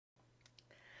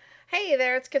Hey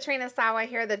there, it's Katrina Sawa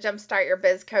here, the Jumpstart Your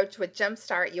Biz Coach with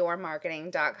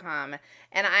jumpstartyourmarketing.com.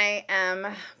 And I am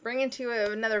bringing to you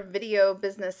another video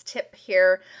business tip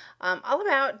here, all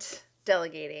about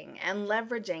delegating and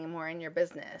leveraging more in your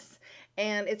business.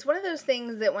 And it's one of those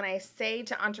things that when I say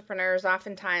to entrepreneurs,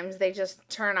 oftentimes they just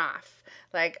turn off.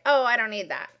 Like, oh, I don't need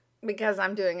that because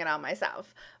I'm doing it all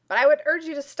myself. But I would urge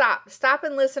you to stop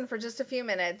and listen for just a few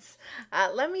minutes.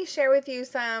 Let me share with you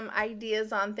some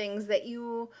ideas on things that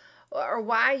you or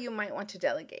why you might want to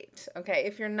delegate, okay,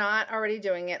 if you're not already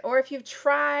doing it, or if you've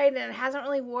tried and it hasn't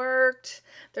really worked.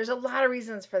 There's a lot of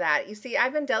reasons for that. You see,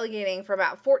 I've been delegating for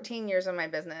about 14 years in my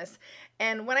business,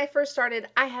 and when I first started,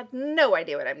 I had no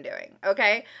idea what I'm doing,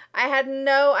 okay? I had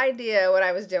no idea what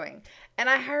I was doing, and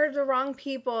I hired the wrong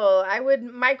people. I would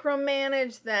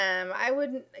micromanage them. I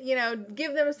would,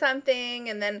 give them something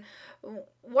and then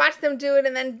watch them do it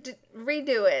and then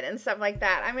redo it and stuff like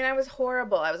that. I mean, I was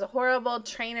horrible. I was a horrible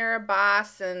trainer,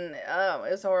 boss, and oh, it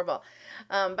was horrible.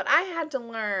 But I had to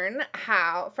learn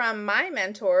how, from my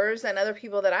mentors and other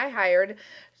people that I hired,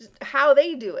 how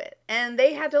they do it. And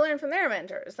they had to learn from their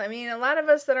mentors. I mean, a lot of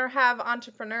us that have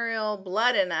entrepreneurial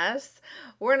blood in us,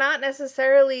 we're not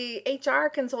necessarily HR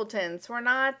consultants. We're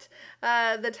not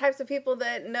the types of people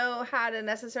that know how to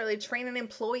necessarily train an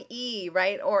employee,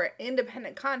 right? Or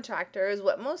independent contractor is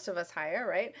what most of us hire,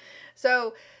 right?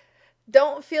 So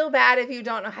don't feel bad if you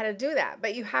don't know how to do that,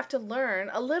 but you have to learn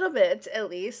a little bit, at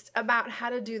least, about how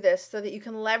to do this so that you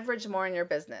can leverage more in your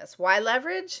business. Why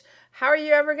leverage? How are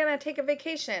you ever going to take a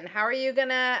vacation? How are you going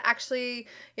to actually,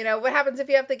 what happens if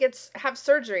you have to have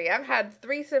surgery? I've had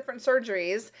 3 different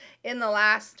surgeries in the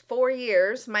last 4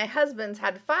 years. My husband's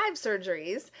had 5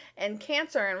 surgeries and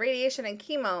cancer and radiation and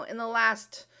chemo in the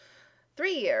last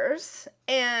 3 years.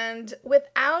 And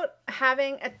without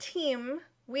having a team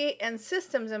and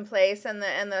systems in place and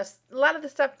a lot of the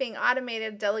stuff being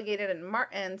automated, delegated,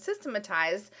 and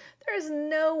systematized, there is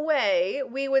no way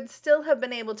we would still have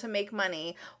been able to make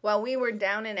money while we were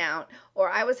down and out, or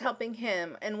I was helping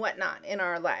him and whatnot in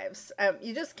our lives.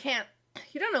 You just can't.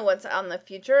 You don't know what's on the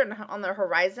future and on the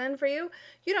horizon for you.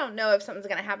 You don't know if something's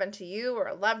going to happen to you or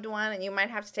a loved one and you might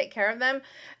have to take care of them.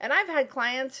 And I've had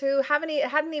clients who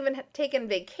hadn't even taken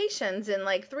vacations in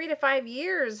like 3 to 5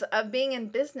 years of being in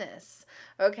business.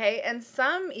 Okay. And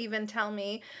some even tell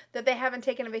me that they haven't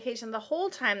taken a vacation the whole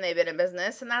time they've been in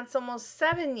business. And that's almost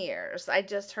 7 years. I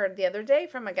just heard the other day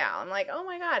from a gal. I'm like, oh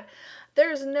my God,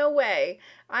 there's no way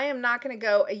I am not going to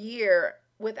go a year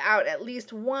without at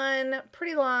least one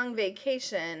pretty long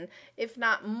vacation, if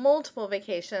not multiple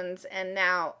vacations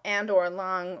and/or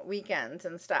long weekends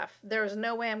and stuff. There's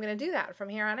no way I'm going to do that from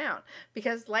here on out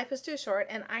because life is too short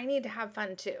and I need to have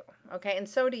fun too. Okay. And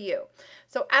so do you.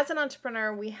 So as an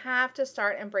entrepreneur, we have to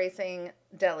start embracing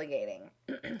delegating.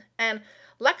 And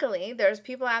luckily, there's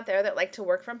people out there that like to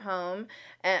work from home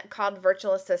called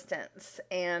virtual assistants.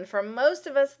 And for most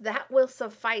of us, that will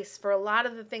suffice for a lot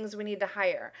of the things we need to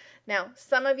hire. Now,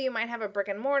 some of you might have a brick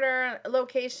and mortar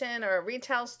location or a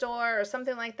retail store or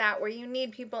something like that where you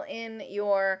need people in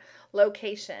your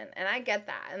location. And I get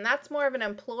that. And that's more of an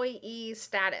employee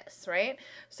status, right?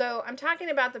 So I'm talking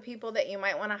about the people that you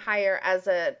might want to hire as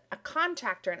a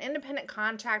contractor, an independent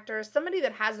contractor, somebody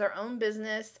that has their own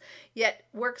business, yet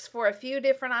works for a few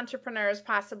different entrepreneurs,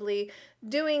 possibly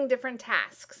doing different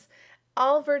tasks.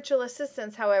 All virtual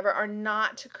assistants, however, are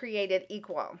not created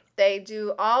equal. They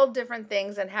do all different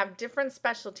things and have different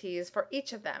specialties for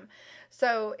each of them.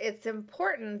 So it's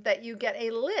important that you get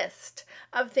a list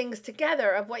of things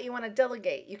together of what you want to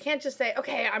delegate. You can't just say,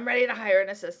 okay, I'm ready to hire an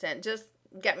assistant. Just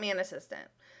get me an assistant.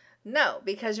 No,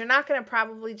 because you're not going to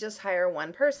probably just hire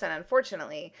one person,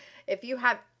 unfortunately. If you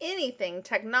have anything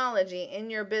technology in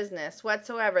your business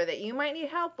whatsoever that you might need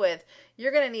help with,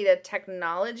 you're going to need a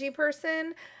technology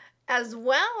person, as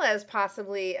well as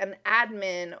possibly an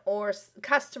admin or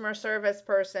customer service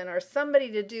person or somebody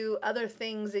to do other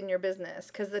things in your business,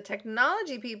 because the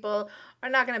technology people are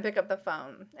not going to pick up the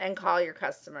phone and call your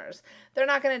customers. They're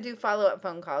not going to do follow-up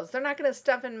phone calls. They're not going to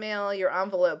stuff and mail your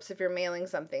envelopes if you're mailing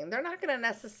something. They're not going to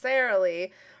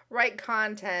necessarily write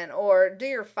content or do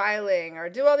your filing or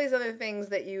do all these other things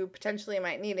that you potentially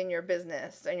might need in your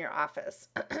business, in your office.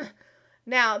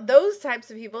 Now, those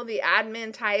types of people, the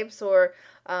admin types or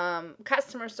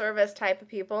customer service type of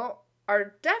people,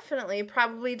 are definitely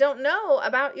probably don't know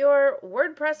about your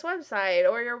WordPress website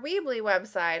or your Weebly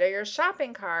website or your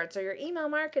shopping carts or your email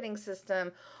marketing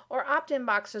system or opt-in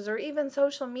boxes or even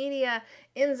social media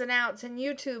ins and outs and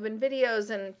YouTube and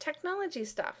videos and technology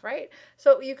stuff, right?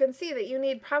 So you can see that you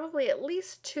need probably at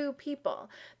least 2 people.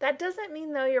 That doesn't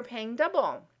mean, though, you're paying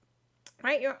double.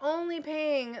 right? You're only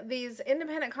paying these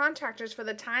independent contractors for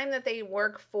the time that they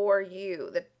work for you,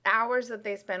 the hours that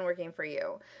they spend working for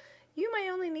you. You might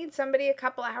only need somebody a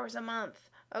couple hours a month.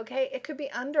 Okay, it could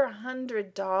be under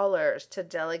 $100 to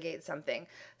delegate something.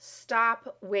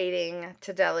 Stop waiting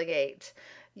to delegate.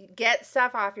 Get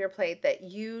stuff off your plate that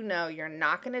you know you're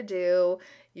not going to do.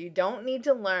 You don't need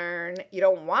to learn. You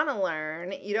don't want to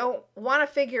learn. You don't want to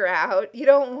figure out. You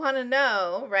don't want to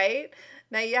know, right?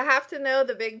 Now, you have to know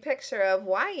the big picture of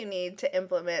why you need to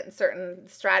implement certain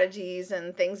strategies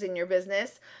and things in your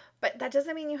business. But that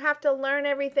doesn't mean you have to learn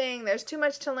everything. There's too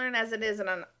much to learn as it is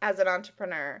as an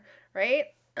entrepreneur, right?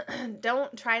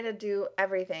 Don't try to do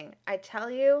everything. I tell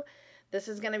you, this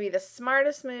is going to be the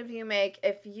smartest move you make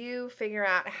if you figure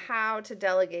out how to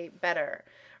delegate better,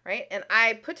 right? And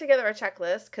I put together a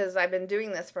checklist because I've been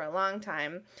doing this for a long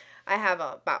time. I have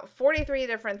about 43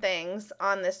 different things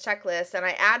on this checklist, and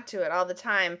I add to it all the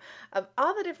time of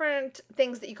all the different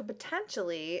things that you could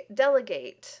potentially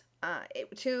delegate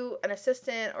to an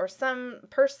assistant or some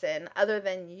person other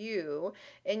than you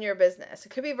in your business. It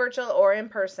could be virtual or in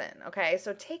person, okay?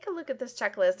 So take a look at this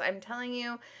checklist. I'm telling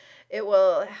you, it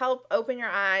will help open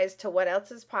your eyes to what else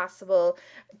is possible.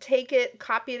 Take it,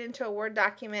 copy it into a Word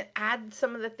document, add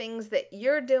some of the things that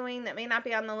you're doing that may not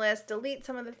be on the list, delete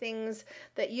some of the things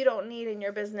that you don't need in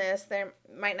your business. They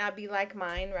might not be like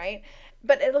mine, right?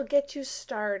 But it'll get you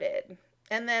started.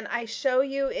 And then I show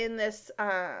you in this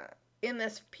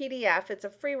PDF, it's a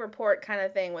free report kind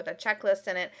of thing with a checklist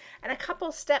in it and a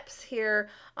couple steps here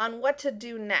on what to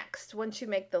do next once you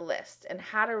make the list and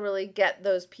how to really get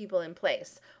those people in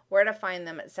place, where to find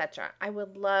them, etc. I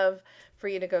would love for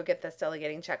you to go get this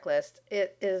delegating checklist.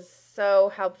 It is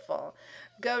so helpful.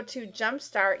 Go to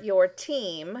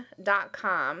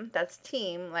jumpstartyourteam.com. That's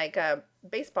team, like a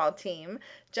baseball team.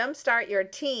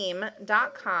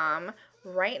 Jumpstartyourteam.com.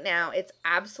 Right now. It's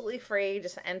absolutely free.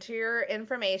 Just enter your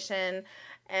information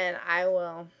and I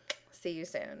will see you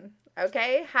soon.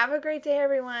 Okay? Have a great day,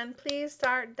 everyone. Please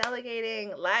start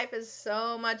delegating. Life is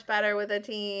so much better with a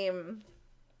team.